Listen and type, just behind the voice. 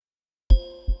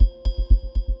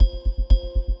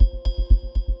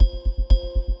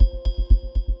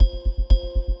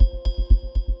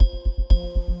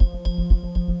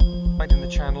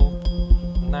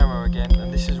again,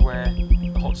 and this is where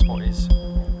the hotspot is.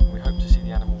 We hope to see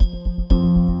the animals.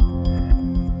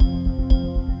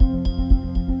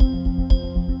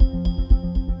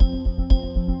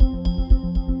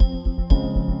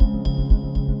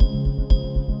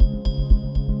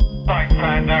 Right,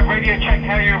 and radio check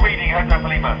how you're reading Hotel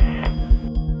Lima.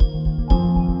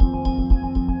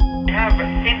 We have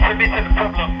intermittent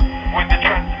problem with the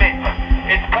transmit.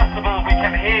 It's possible we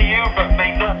can hear you but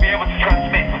may not be able to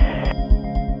transmit.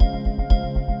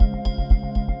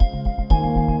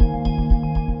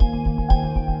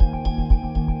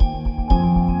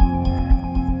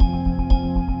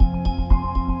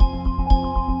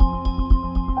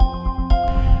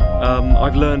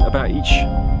 I've learned about each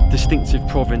distinctive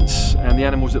province and the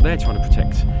animals that they're trying to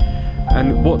protect.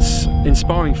 And what's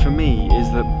inspiring for me is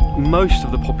that most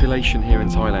of the population here in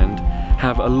Thailand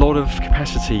have a lot of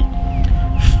capacity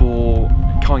for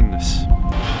kindness.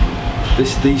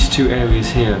 These two areas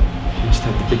here must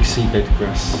have the big seabed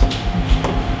grass.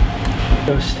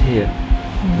 Just here,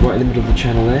 right in the middle of the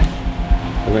channel there,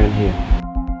 around here.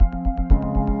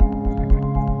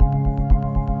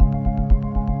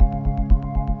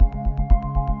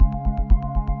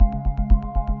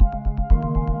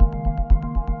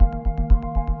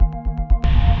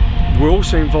 We're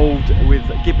also involved with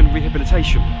gibbon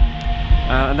rehabilitation,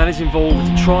 and that is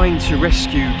involved trying to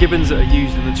rescue gibbons that are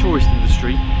used in the tourist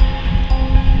industry,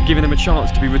 giving them a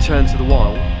chance to be returned to the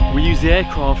wild. We use the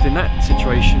aircraft in that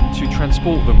situation to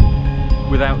transport them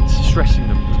without stressing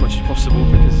them as much as possible,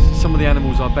 because some of the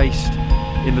animals are based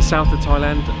in the south of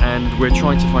Thailand and we're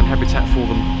trying to find habitat for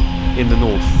them in the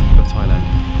north of Thailand.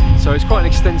 So it's quite an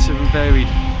extensive and varied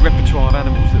repertoire of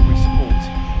animals that we support.